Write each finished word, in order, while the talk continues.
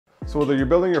So whether you're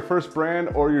building your first brand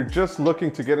or you're just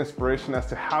looking to get inspiration as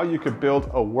to how you could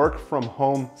build a work from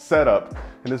home setup,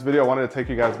 in this video I wanted to take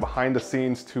you guys behind the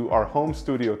scenes to our home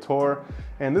studio tour.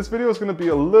 And this video is going to be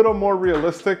a little more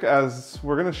realistic, as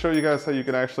we're going to show you guys how you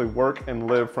can actually work and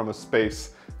live from a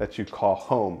space that you call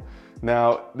home.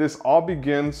 Now, this all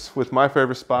begins with my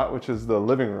favorite spot, which is the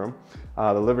living room.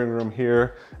 The living room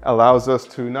here allows us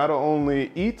to not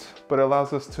only eat, but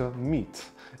allows us to meet.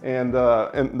 And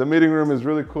the meeting room is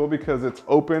really cool because it's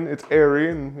open, it's airy,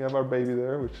 and we have our baby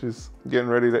there, which is getting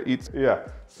ready to eat. Yeah,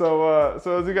 so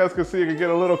as you guys can see, it can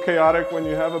get a little chaotic when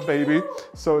you have a baby.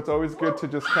 So it's always good to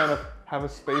just kind of have a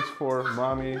space for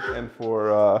mommy and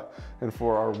for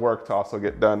our work to also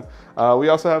get done. We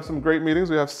also have some great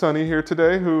meetings. We have Sunny here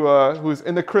today, who's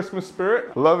in the Christmas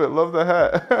spirit. Love it, love the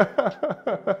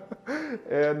hat.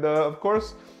 And of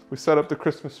course, we set up the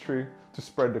Christmas tree to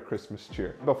spread the Christmas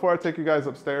cheer. Before I take you guys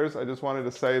upstairs, I just wanted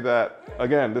to say that,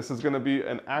 again, this is gonna be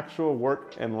an actual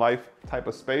work and life type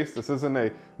of space. This isn't a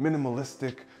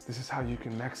minimalistic, this is how you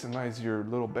can maximize your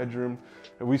little bedroom.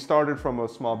 We started from a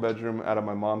small bedroom out of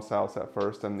my mom's house at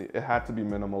first, and it had to be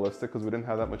minimalistic because we didn't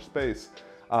have that much space.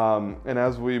 And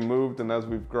as we moved and as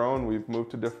we've grown, we've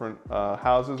moved to different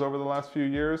houses over the last few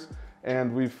years.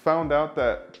 And we've found out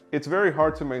that it's very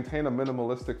hard to maintain a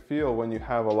minimalistic feel when you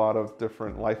have a lot of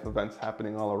different life events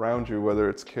happening all around you, whether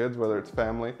it's kids, whether it's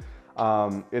family.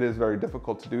 It is very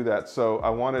difficult to do that. So I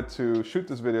wanted to shoot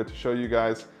this video to show you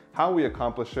guys how we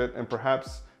accomplish it, and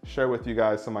perhaps share with you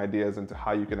guys some ideas into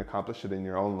how you can accomplish it in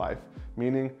your own life.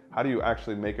 Meaning, how do you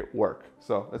actually make it work?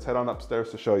 So let's head on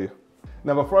upstairs to show you.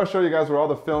 Now, before I show you guys where all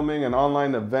the filming and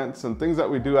online events and things that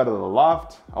we do out of the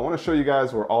loft, I want to show you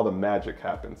guys where all the magic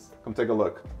happens. Come take a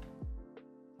look.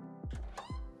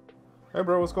 Hey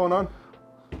bro, what's going on?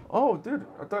 Oh dude,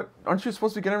 I thought, aren't you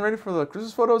supposed to be getting ready for the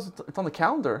Christmas photos? It's on the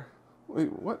calendar.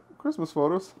 Wait, what? Christmas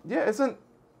photos? Yeah, isn't...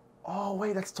 Oh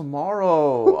wait, that's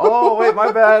tomorrow. Oh wait,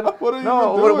 my bad. What are you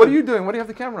doing? What are you doing? What do you have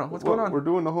the camera? What's going on? We're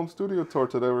doing the home studio tour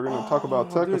today. We're going to talk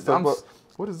about tech and stuff, but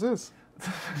what is this?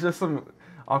 Just some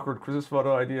awkward Christmas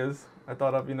photo ideas I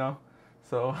thought of, you know,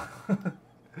 so.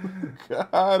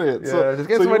 Got it. Yeah, so, just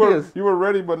get some ideas. You were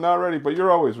ready, but not ready, but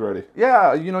you're always ready.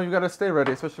 Yeah, you know, you got to stay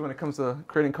ready, especially when it comes to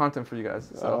creating content for you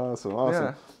guys. So. Awesome.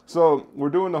 Yeah. So we're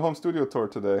doing the home studio tour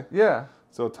today. Yeah.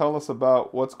 So tell us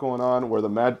about what's going on,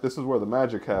 this is where the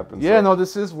magic happens. Yeah, no,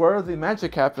 this is where the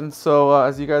magic happens. So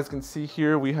as you guys can see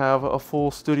here, we have a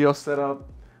full studio setup.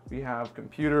 We have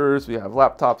computers, we have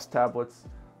laptops, tablets,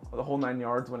 the whole 9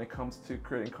 yards. When it comes to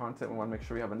creating content, we want to make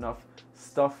sure we have enough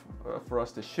stuff for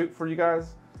us to shoot for you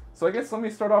guys. So I guess let me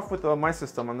start off with my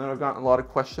system. I know I've gotten a lot of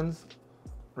questions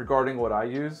regarding what I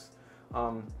use.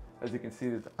 As you can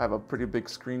see, I have a pretty big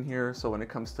screen here. So when it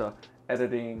comes to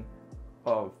editing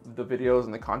of the videos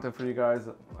and the content for you guys,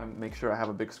 I make sure I have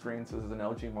a big screen. So this is an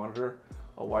LG monitor,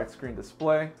 a widescreen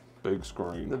display. Big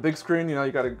screen. The big screen, you know,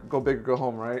 you got to go big or go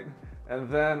home, right? And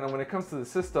then when it comes to the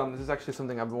system, this is actually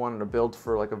something I've been wanting to build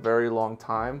for like a very long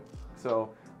time.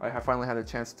 So I have finally had a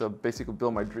chance to basically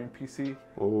build my dream PC.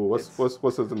 Oh,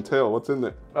 what's it entail? What's in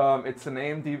it? It's an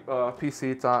AMD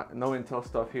PC. It's not, no Intel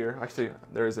stuff here. Actually,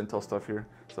 there is Intel stuff here.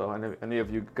 So any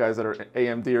of you guys that are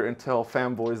AMD or Intel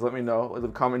fanboys, let me know. Leave a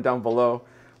comment down below.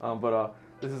 But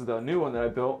this is the new one that I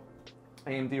built.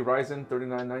 AMD Ryzen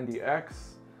 3990X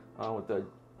with the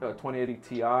 2080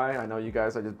 Ti. I know you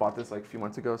guys, I just bought this like a few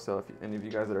months ago, so if any of you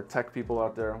guys that are tech people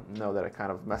out there know that I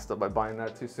kind of messed up by buying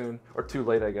that too soon, or too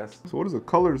late, I guess. So what does the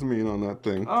colors mean on that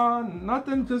thing?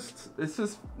 Nothing, it's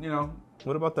just, you know.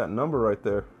 What about that number right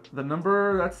there? The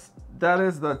number, that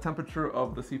is the temperature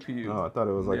of the CPU. Oh, I thought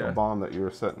it was like a bomb that you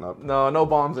were setting up. No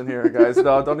bombs in here, guys.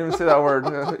 No, don't even say that word.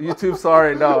 YouTube,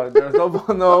 sorry, no, there's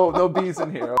no bees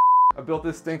in here. I built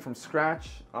this thing from scratch.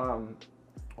 Well,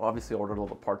 obviously ordered all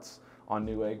the parts on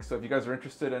Newegg. So if you guys are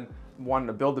interested in wanting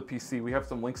to build a PC, we have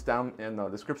some links down in the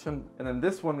description. And then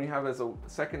this one we have as a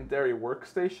secondary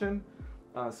workstation.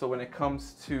 So when it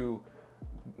comes to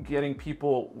getting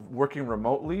people working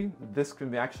remotely, this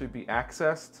can actually be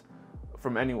accessed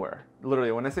from anywhere.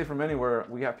 Literally, when I say from anywhere,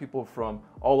 we have people from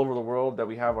all over the world that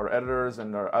we have our editors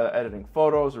and are editing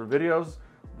photos or videos.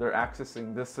 They're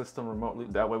accessing this system remotely.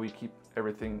 That way we keep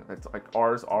everything, it's like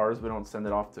ours. We don't send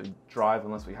it off to Drive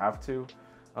unless we have to.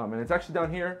 And it's actually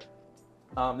down here.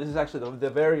 This is actually the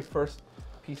very first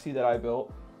PC that I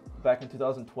built back in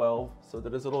 2012. So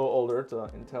that is a little older. It's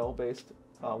Intel based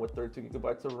with 32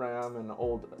 gigabytes of RAM and an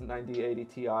old 9080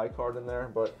 Ti card in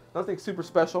there, but nothing super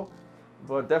special.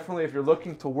 But definitely if you're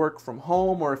looking to work from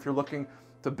home or if you're looking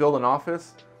to build an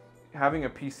office, having a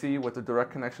PC with a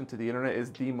direct connection to the internet is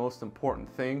the most important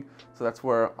thing. So that's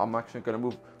where I'm actually going to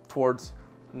move towards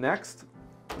next.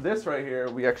 this right here,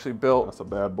 we actually built. That's a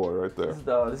bad boy right there.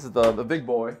 This is the big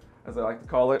boy, as I like to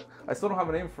call it. I still don't have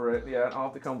a name for it yet. I'll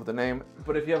have to come up with a name.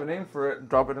 But if you have a name for it,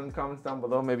 drop it in the comments down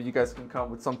below. Maybe you guys can come up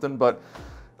with something. But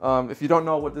if you don't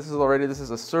know what this is already, this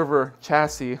is a server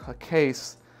chassis, a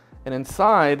case, and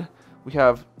inside we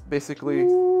have basically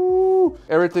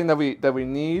everything that we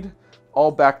need, all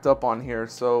backed up on here.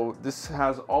 So this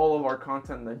has all of our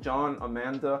content that John,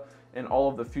 Amanda, and all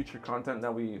of the future content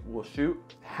that we will shoot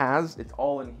has. It's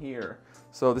all in here.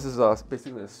 So this is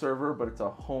basically a server, but it's a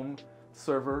home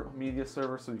server, media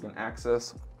server, so you can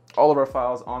access all of our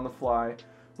files on the fly.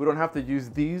 We don't have to use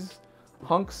these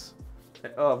hunks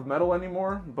of metal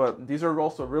anymore, but these are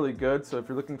also really good. So if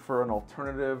you're looking for an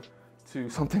alternative to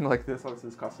something like this, obviously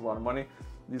this costs a lot of money.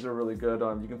 These are really good.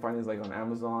 You can find these like on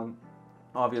Amazon.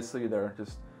 Obviously they're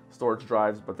just storage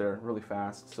drives, but they're really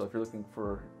fast. So if you're looking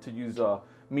to use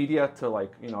media to,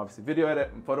 like, you know, obviously video edit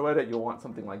and photo edit, you'll want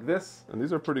something like this. And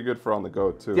these are pretty good for on the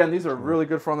go too. Yeah, and these are really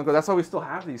good for on the go. That's why we still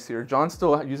have these here. John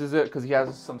still uses it because he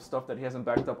has some stuff that he hasn't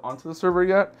backed up onto the server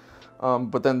yet.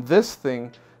 But then this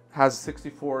thing has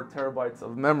 64 terabytes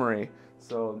of memory,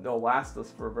 so they'll last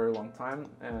us for a very long time.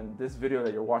 And this video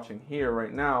that you're watching here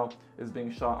right now is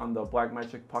being shot on the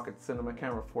Blackmagic Pocket Cinema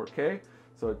Camera 4K.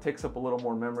 So it takes up a little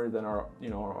more memory than our, you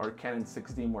know, our Canon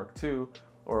 6D Mark II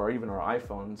or even our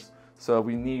iPhones. So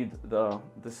we need the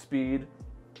speed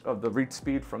of the read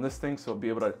speed from this thing, so we'll be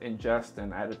able to ingest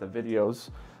and edit the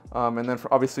videos. And then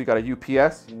obviously you got a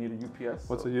UPS. You need a UPS.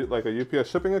 What's like a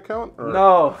UPS shipping account? Or?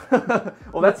 No.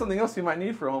 Well, that's something else you might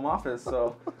need for a home office.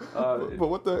 So. But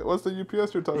what's the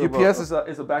UPS you're talking about? UPS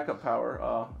is a backup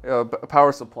power,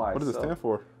 power supply. What does it stand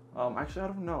for? Actually, I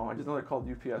don't know. I just know they're called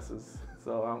UPSs.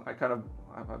 So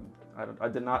I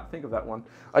did not think of that one.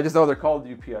 I just know they're called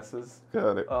UPSs.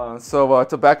 Got it. So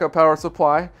it's a backup power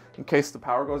supply in case the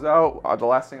power goes out. The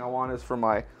last thing I want is for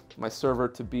my server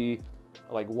to be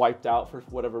like wiped out for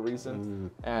whatever reason.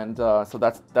 And so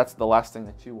that's the last thing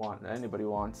that you want, anybody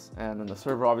wants. And then the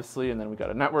server, obviously, and then we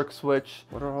got a network switch.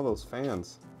 What are all those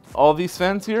fans? All these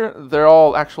fans here, they're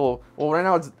all actual. Well, right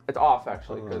now it's off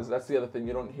actually, because that's the other thing.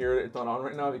 You don't hear it. It's not on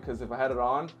right now because if I had it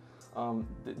on,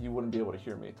 you wouldn't be able to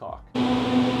hear me talk.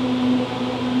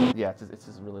 Yeah, it's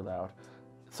just really loud.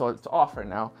 So it's off right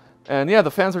now. And yeah,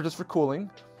 the fans are just for cooling.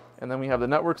 And then we have the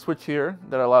network switch here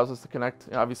that allows us to connect,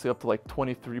 obviously, up to like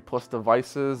 23 plus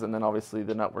devices. And then obviously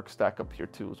the network stack up here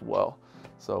too as well.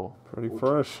 So pretty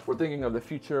fresh. We're thinking of the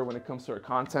future when it comes to our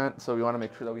content. So we want to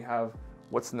make sure that we have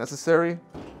what's necessary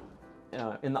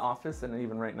in the office and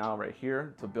even right now, right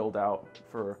here, to build out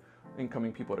for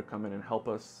incoming people to come in and help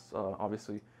us,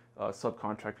 obviously,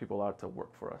 subcontract people out to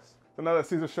work for us. So now that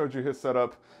Caesar showed you his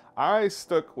setup, I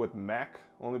stuck with Mac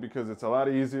only because it's a lot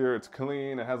easier, it's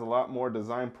clean, it has a lot more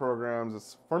design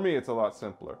programs. For me, it's a lot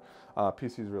simpler.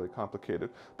 PC is really complicated.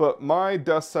 But my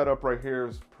desk setup right here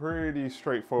is pretty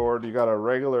straightforward. You got a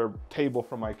regular table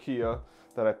from IKEA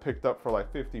that I picked up for like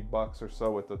 50 bucks or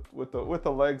so with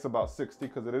the legs about 60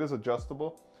 because it is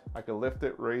adjustable. I can lift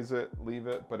it, raise it, leave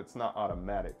it, but it's not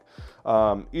automatic.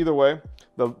 Either way,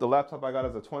 the laptop I got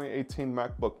is a 2018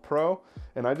 MacBook Pro,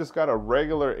 and I just got a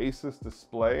regular Asus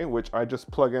display, which I just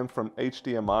plug in from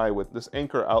HDMI with this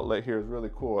Anchor outlet here is really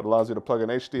cool. It allows you to plug in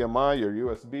HDMI, your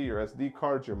USB, your SD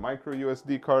cards, your micro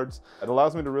USB cards. It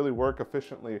allows me to really work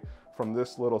efficiently from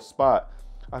this little spot.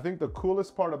 I think the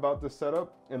coolest part about this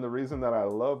setup and the reason that I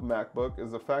love MacBook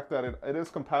is the fact that it is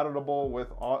compatible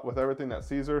with everything that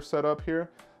Caesar set up here.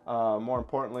 More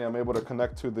importantly, I'm able to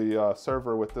connect to the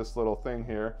server with this little thing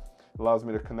here. It allows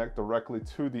me to connect directly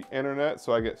to the internet,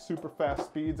 so I get super fast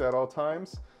speeds at all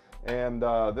times. And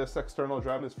this external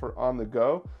drive is for on the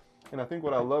go. And I think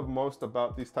what I love most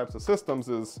about these types of systems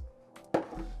is,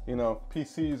 you know,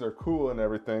 PCs are cool and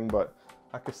everything, but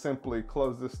I could simply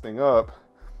close this thing up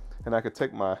and I could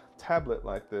take my tablet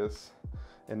like this.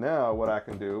 And now what I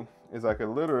can do is I could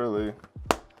literally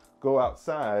go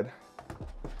outside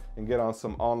and get on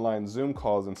some online Zoom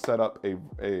calls and set up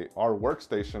our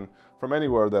workstation from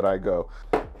anywhere that I go.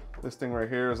 This thing right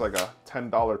here is like a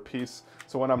 $10 piece.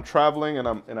 So when I'm traveling and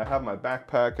I have my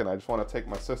backpack and I just want to take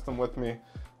my system with me,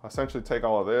 I essentially take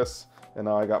all of this, and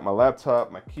now I got my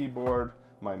laptop, my keyboard,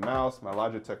 my mouse, my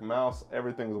Logitech mouse,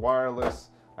 everything's wireless.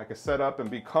 I can set up and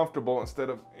be comfortable instead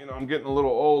of, you know, I'm getting a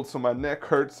little old, so my neck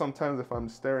hurts sometimes if I'm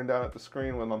staring down at the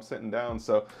screen when I'm sitting down.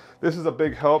 So this is a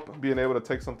big help, being able to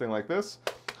take something like this.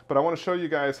 But I want to show you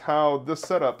guys how this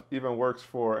setup even works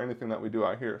for anything that we do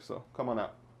out here. So come on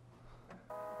out.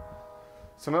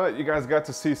 So now that you guys got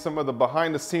to see some of the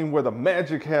behind the scene where the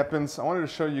magic happens, I wanted to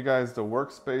show you guys the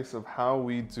workspace of how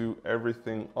we do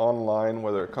everything online,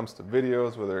 whether it comes to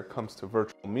videos, whether it comes to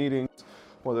virtual meetings,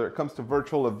 whether it comes to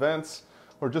virtual events.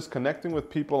 or just connecting with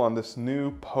people on this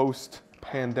new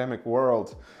post-pandemic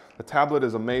world, the tablet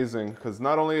is amazing because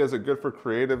not only is it good for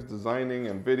creative designing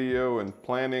and video and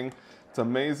planning, it's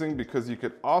amazing because you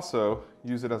could also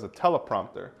use it as a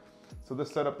teleprompter. So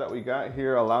this setup that we got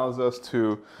here allows us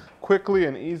to quickly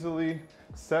and easily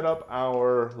set up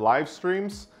our live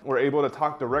streams. We're able to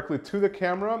talk directly to the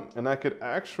camera, and I could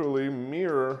actually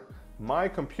mirror my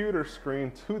computer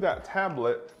screen to that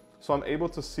tablet, so I'm able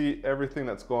to see everything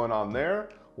that's going on there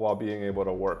while being able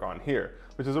to work on here,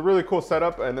 which is a really cool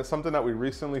setup, and it's something that we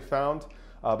recently found.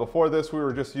 Before this, we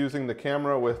were just using the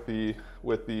camera with the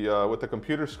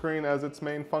computer screen as its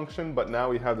main function, but now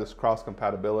we have this cross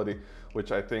compatibility,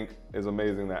 which I think is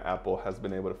amazing that Apple has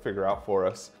been able to figure out for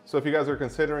us. So if you guys are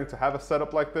considering to have a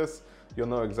setup like this, you'll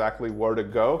know exactly where to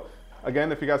go.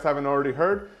 Again, if you guys haven't already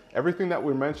heard, everything that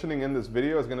we're mentioning in this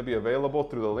video is going to be available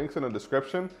through the links in the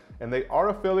description, and they are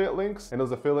affiliate links, and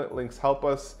those affiliate links help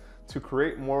us to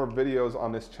create more videos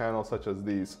on this channel such as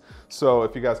these. So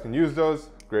if you guys can use those,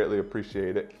 greatly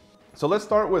appreciate it. So let's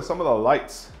start with some of the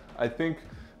lights. I think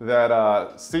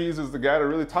that C's is the guy to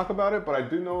really talk about it, but I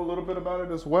do know a little bit about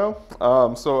it as well.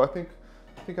 So I think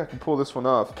I can pull this one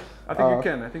off. I think you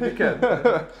can. I think you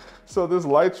can. So this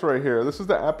light's right here. This is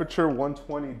the Aperture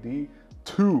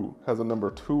 120D2. Has a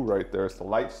number 2 right there. It's the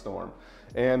Light Storm.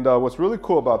 And what's really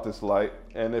cool about this light,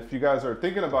 and if you guys are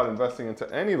thinking about investing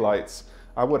into any lights,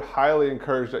 I would highly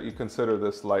encourage that you consider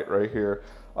this light right here.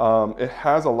 It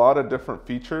has a lot of different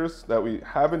features that we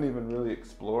haven't even really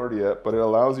explored yet, but it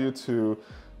allows you to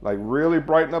like really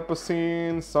brighten up a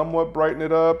scene, somewhat brighten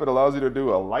it up. It allows you to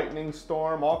do a lightning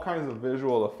storm, all kinds of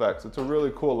visual effects. It's a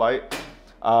really cool light.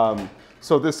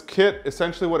 So this kit,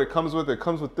 essentially what it comes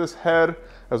with this head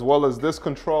as well as this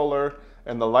controller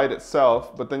and the light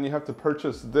itself, but then you have to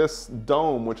purchase this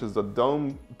dome, which is the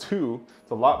Dome 2.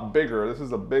 It's a lot bigger. This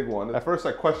is a big one. At first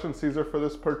I questioned Caesar for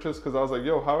this purchase because I was like,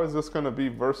 yo, how is this gonna be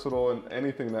versatile in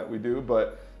anything that we do?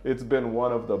 But it's been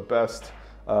one of the best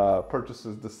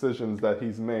decisions that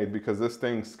he's made, because this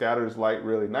thing scatters light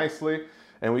really nicely,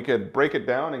 and we could break it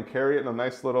down and carry it in a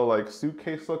nice little like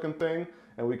suitcase looking thing,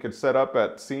 and we could set up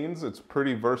at scenes. It's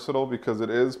pretty versatile because it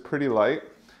is pretty light.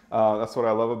 That's what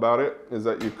I love about it, is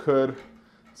that you could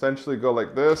essentially go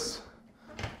like this,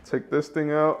 take this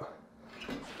thing out,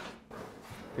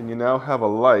 and you now have a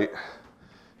light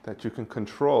that you can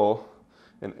control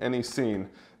in any scene.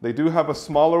 They do have a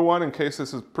smaller one in case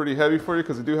this is pretty heavy for you,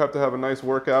 because you do have to have a nice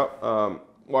workout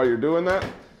while you're doing that.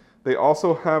 They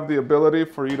also have the ability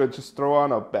for you to just throw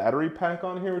on a battery pack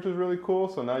on here, which is really cool.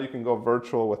 So now you can go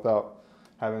virtual without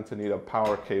having to need a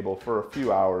power cable for a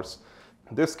few hours.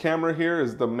 This camera here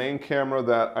is the main camera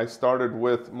that I started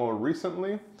with more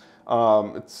recently.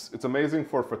 It's amazing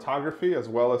for photography as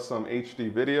well as some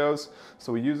HD videos.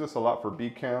 So we use this a lot for B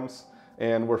cams,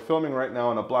 and we're filming right now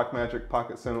on a Blackmagic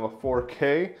Pocket Cinema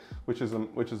 4K, which is an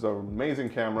amazing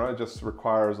camera. It just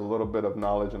requires a little bit of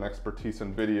knowledge and expertise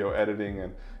in video editing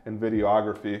and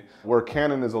videography, where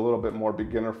Canon is a little bit more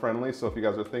beginner friendly. So if you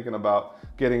guys are thinking about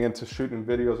getting into shooting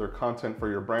videos or content for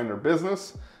your brand or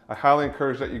business, I highly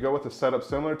encourage that you go with a setup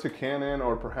similar to Canon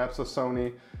or perhaps a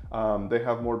Sony. They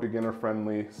have more beginner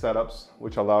friendly setups,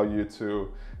 which allow you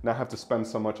to not have to spend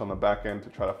so much on the back end to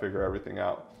try to figure everything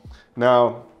out.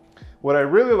 Now, what I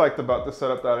really liked about the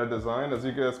setup that I designed, as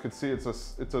you guys could see, it's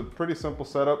a pretty simple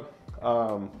setup.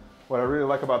 What I really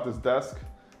like about this desk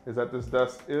is that this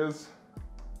desk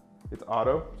it's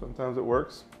auto. Sometimes it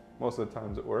works. Most of the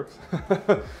times it works.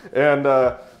 And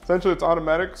essentially it's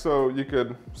automatic, so you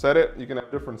could set it. You can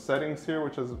have different settings here,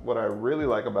 which is what I really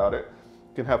like about it.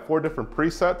 You can have 4 different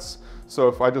presets. So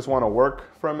if I just want to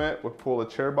work from it, we'll pull a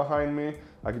chair behind me.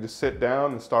 I can just sit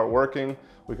down and start working.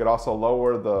 We could also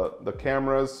lower the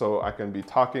cameras so I can be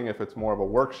talking if it's more of a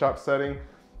workshop setting.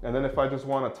 And then if I just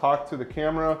want to talk to the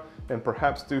camera and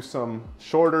perhaps do some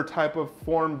shorter type of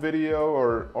form video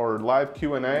or live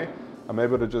Q&A, I'm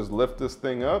able to just lift this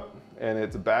thing up and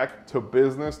it's back to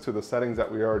business, to the settings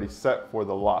that we already set for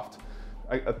the loft.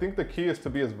 I think the key is to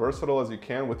be as versatile as you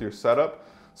can with your setup.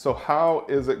 So how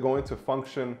is it going to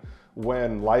function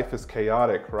when life is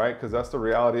chaotic, right? Because that's the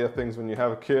reality of things when you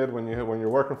have a kid, when you're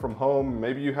working from home.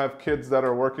 Maybe you have kids that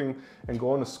are working and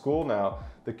going to school now.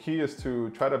 The key is to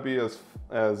try to be as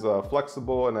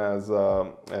flexible and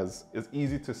as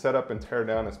easy to set up and tear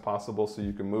down as possible, so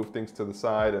you can move things to the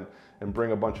side and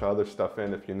bring a bunch of other stuff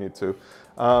in if you need to.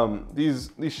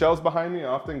 These shelves behind me, I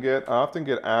often get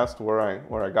asked where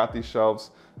I got these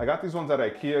shelves. I got these ones at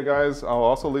IKEA, guys. I'll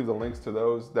also leave the links to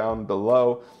those down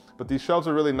below. But these shelves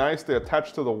are really nice. They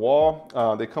attach to the wall.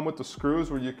 They come with the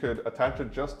screws where you could attach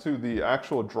it just to the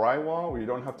actual drywall, where you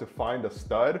don't have to find a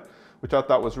stud, which I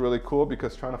thought was really cool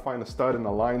because trying to find a stud and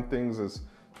align things is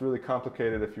really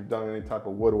complicated if you've done any type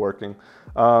of woodworking.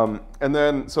 And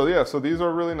then, so yeah, so these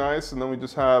are really nice. And then we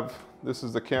just have, this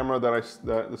is the camera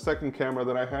that the second camera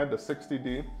that I had, the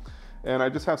 60D. And I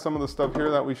just have some of the stuff here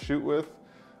that we shoot with.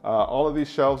 All of these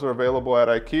shelves are available at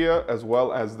IKEA, as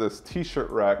well as this t-shirt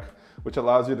rack, which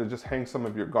allows you to just hang some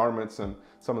of your garments and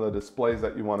some of the displays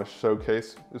that you want to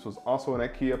showcase. This was also an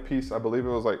IKEA piece. I believe it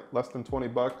was like less than 20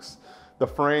 bucks. The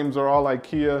frames are all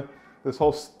IKEA. This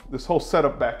whole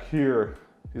setup back here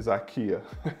is IKEA.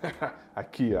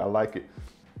 IKEA, I like it.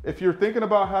 If you're thinking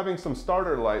about having some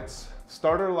starter lights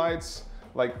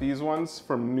like these ones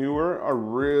from Newer are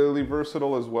really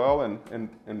versatile as well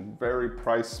and very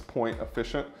price point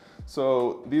efficient.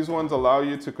 So these ones allow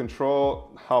you to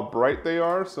control how bright they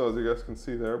are. So as you guys can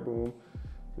see there, boom,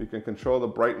 we can control the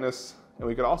brightness, and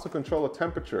we can also control the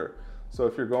temperature. So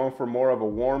if you're going for more of a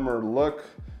warmer look,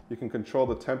 you can control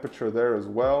the temperature there as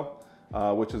well,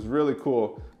 which is really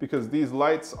cool because these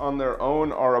lights on their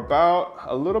own are about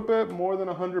a little bit more than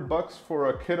 100 bucks for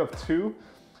a kit of 2.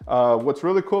 What's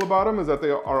really cool about them is that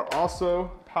they are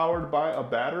also powered by a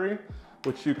battery,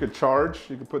 which you could charge.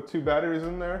 You could put 2 batteries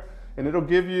in there, and it'll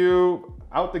give you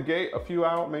out the gate a few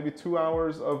hours, maybe 2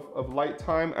 hours of light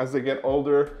time. As they get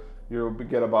older, you'll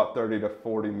get about 30 to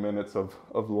 40 minutes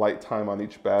of light time on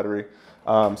each battery.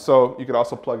 So you could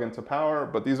also plug into power,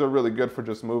 but these are really good for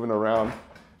just moving around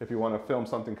if you want to film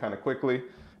something kind of quickly.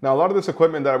 Now, a lot of this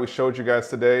equipment that we showed you guys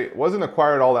today wasn't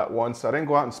acquired all at once. I didn't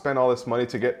go out and spend all this money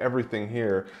to get everything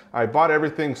here. I bought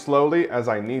everything slowly as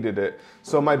I needed it.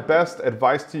 So my best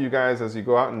advice to you guys as you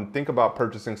go out and think about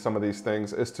purchasing some of these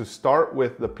things is to start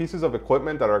with the pieces of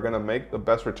equipment that are going to make the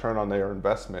best return on their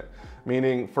investment.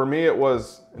 Meaning, for me, it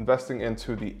was investing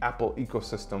into the Apple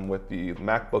ecosystem with the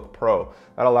MacBook Pro.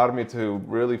 That allowed me to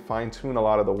really fine-tune a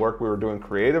lot of the work we were doing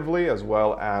creatively as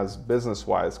well as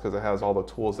business-wise, because it has all the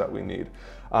tools that we need.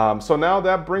 So now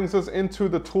that brings us into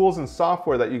the tools and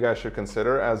software that you guys should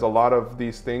consider, as a lot of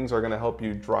these things are going to help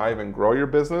you drive and grow your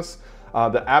business.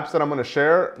 The apps that I'm going to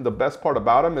share, the best part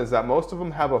about them is that most of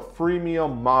them have a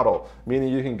freemium model, meaning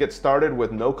you can get started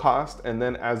with no cost, and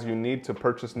then as you need to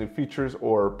purchase new features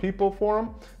or people for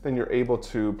them, then you're able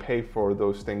to pay for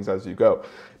those things as you go.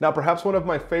 Now, perhaps one of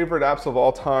my favorite apps of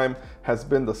all time has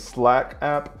been the Slack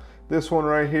app. This one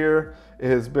right here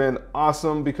has been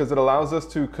awesome because it allows us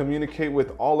to communicate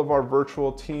with all of our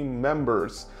virtual team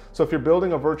members. So if you're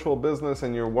building a virtual business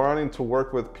and you're wanting to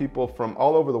work with people from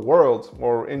all over the world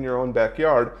or in your own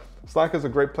backyard, Slack is a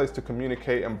great place to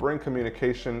communicate and bring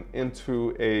communication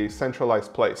into a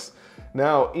centralized place.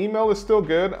 Now, email is still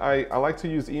good. I like to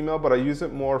use email, but I use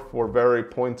it more for very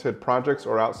pointed projects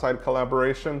or outside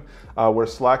collaboration, where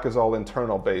Slack is all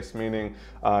internal based, meaning,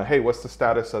 hey, what's the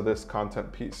status of this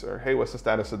content piece? Or hey, what's the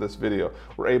status of this video?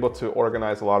 We're able to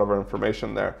organize a lot of our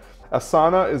information there.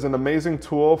 Asana is an amazing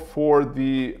tool for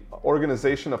the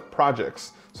organization of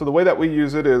projects. So the way that we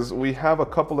use it is we have a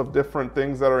couple of different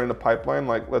things that are in the pipeline,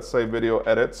 like let's say video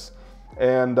edits.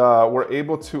 And we're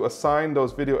able to assign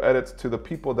those video edits to the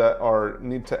people that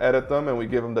need to edit them, and we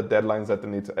give them the deadlines that they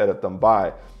need to edit them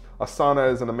by.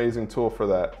 Asana is an amazing tool for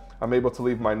that. I'm able to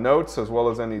leave my notes as well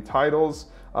as any titles,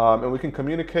 and we can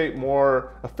communicate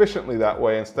more efficiently that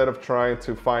way instead of trying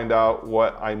to find out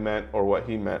what I meant or what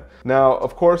he meant. Now,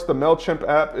 of course, the MailChimp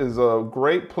app is a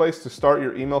great place to start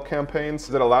your email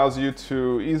campaigns. It allows you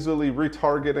to easily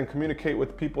retarget and communicate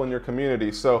with people in your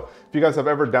community. So if you guys have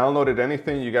ever downloaded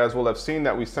anything, you guys will have seen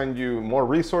that we send you more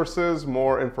resources,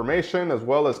 more information, as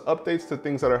well as updates to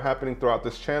things that are happening throughout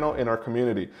this channel in our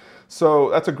community. So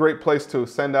that's a great place to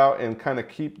send out and kind of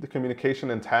keep the communication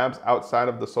in tabs outside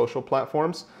of the social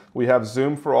platforms. We have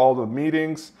Zoom for all the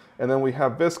meetings, and then we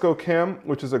have VSCO Cam,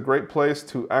 which is a great place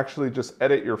to actually just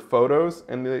edit your photos.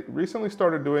 And they recently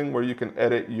started doing where you can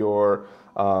edit your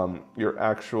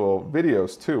actual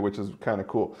videos too, which is kind of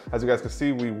cool. As you guys can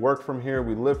see, we work from here,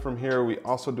 we live from here. We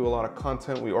also do a lot of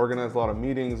content. We organize a lot of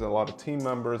meetings, a lot of team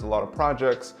members, a lot of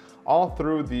projects, all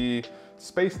through the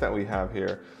space that we have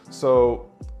here. So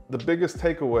the biggest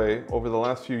takeaway over the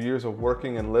last few years of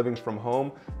working and living from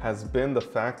home has been the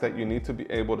fact that you need to be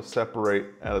able to separate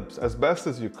as best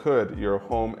as you could your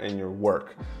home and your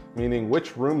work. Meaning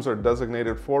which rooms are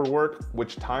designated for work,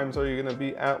 which times are you gonna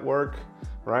be at work,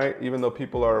 right? Even though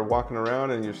people are walking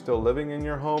around and you're still living in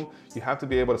your home, you have to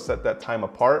be able to set that time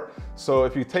apart. So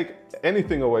if you take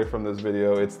anything away from this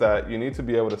video, it's that you need to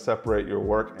be able to separate your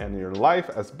work and your life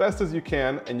as best as you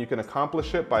can, and you can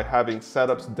accomplish it by having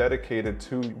setups dedicated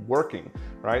to working,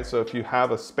 right? So if you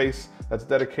have a space that's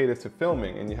dedicated to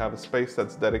filming and you have a space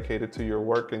that's dedicated to your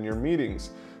work and your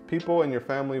meetings, people and your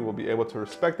family will be able to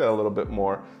respect that a little bit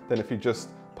more than if you just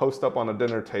post up on a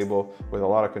dinner table with a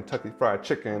lot of Kentucky Fried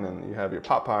Chicken, and you have your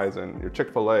Popeyes and your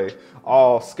Chick-fil-A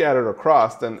all scattered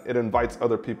across, then it invites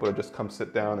other people to just come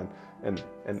sit down and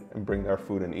bring their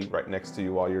food and eat right next to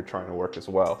you while you're trying to work as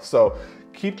well. So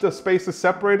keep the spaces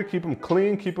separated, keep them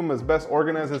clean, keep them as best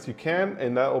organized as you can,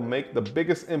 and that will make the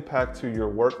biggest impact to your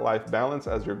work-life balance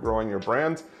as you're growing your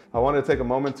brand. I wanted to take a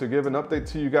moment to give an update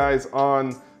to you guys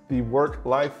on the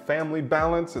work-life family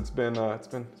balance. It's been a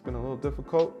little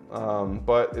difficult,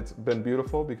 but it's been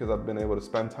beautiful because I've been able to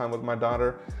spend time with my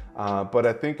daughter. But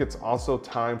I think it's also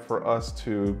time for us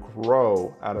to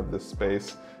grow out of this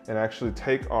space and actually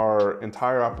take our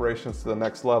entire operations to the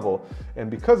next level. And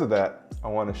because of that, I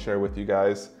want to share with you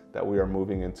guys that we are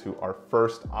moving into our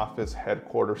first office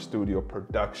headquarter studio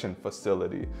production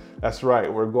facility. That's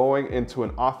right, we're going into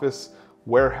an office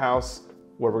warehouse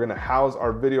where we're gonna house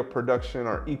our video production,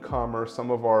 our e-commerce, some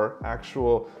of our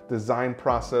actual design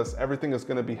process. Everything is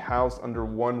gonna be housed under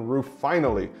one roof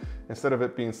finally, instead of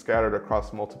it being scattered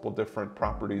across multiple different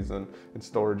properties and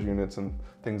storage units and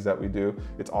things that we do.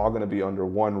 It's all gonna be under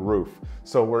one roof.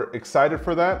 So we're excited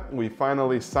for that. We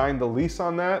finally signed the lease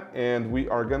on that, and we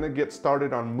are gonna get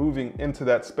started on moving into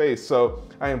that space. So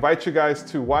I invite you guys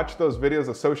to watch those videos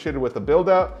associated with the build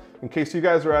out. In case you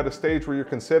guys are at a stage where you're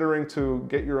considering to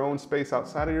get your own space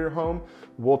outside of your home,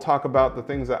 we'll talk about the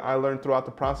things that I learned throughout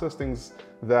the process, things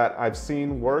that I've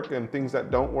seen work and things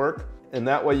that don't work. And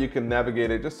that way you can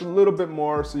navigate it just a little bit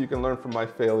more so you can learn from my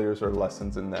failures or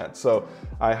lessons in that. So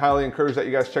I highly encourage that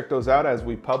you guys check those out as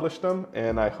we publish them.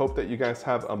 And I hope that you guys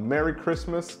have a Merry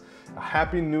Christmas, a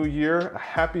Happy New Year, a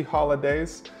Happy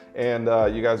Holidays, and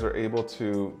you guys are able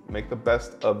to make the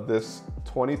best of this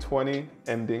 2020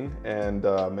 ending and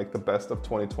make the best of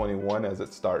 2021 as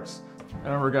it starts.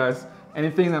 Remember guys,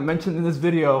 anything that mentioned in this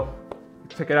video,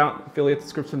 check it out, affiliate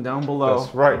description down below.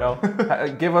 That's right. You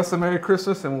know, give us a Merry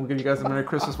Christmas and we'll give you guys a Merry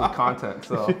Christmas with content.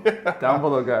 So yeah. Down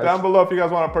below guys. Down below if you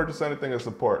guys want to purchase anything and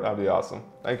support, that'd be awesome.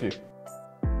 Thank you.